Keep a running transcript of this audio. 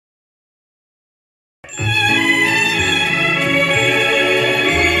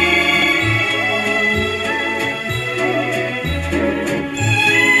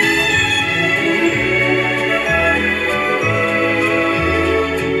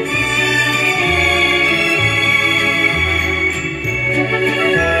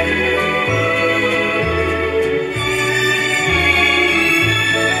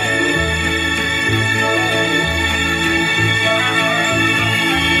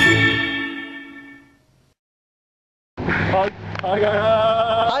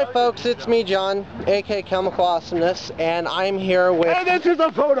Hi folks, it's me John, aka Chemical Awesomeness, and I'm here with... And this is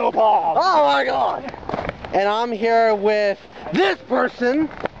a photo bomb! Oh my god! And I'm here with this person.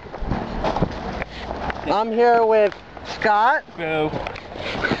 I'm here with Scott. No.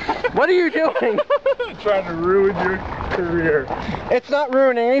 What are you doing? Trying to ruin your career. It's not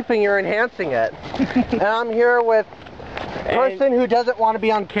ruining anything, you're enhancing it. And I'm here with a person who doesn't want to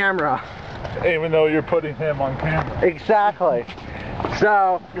be on camera. Even though you're putting him on camera. Exactly.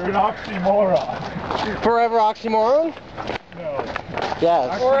 So... You're an oxymoron. Forever oxymoron? No.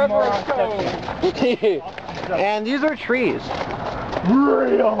 Yes. Forever And these are trees.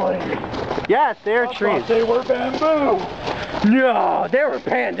 Really? Yes, they're I trees. thought they were bamboo. No, they were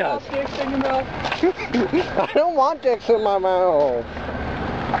pandas. I don't want dicks in my mouth.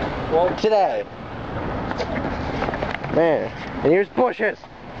 Well, today. Man, and here's bushes.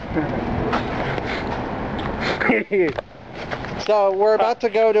 So we're about to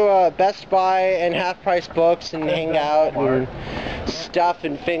go to Best Buy and Half Price Books and hang out and stuff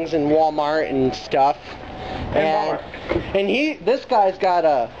and things in Walmart and stuff. And this guy's got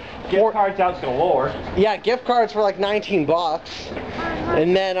a gift cards out galore. Yeah, gift cards for like 19 bucks.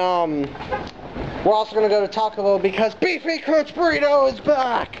 And then we're also gonna go to Taco Bell because Beefy Crunch Burrito is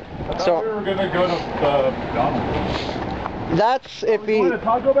back. So we were gonna go to McDonald's. That's if we. Going to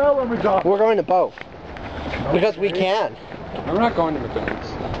Taco Bell or McDonald's? We're going to both because we can. I'm not going to McDonald's.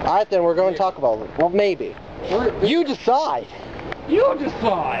 All right, then we're going to Taco Bell. Well, maybe. You decide. You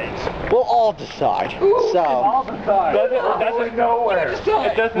decide. We'll all decide. So. All decide. Doesn't nowhere.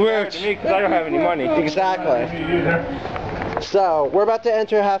 It doesn't matter to me because I don't have any money. Exactly. So we're about to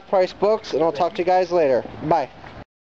enter Half Price Books, and I'll talk to you guys later. Bye.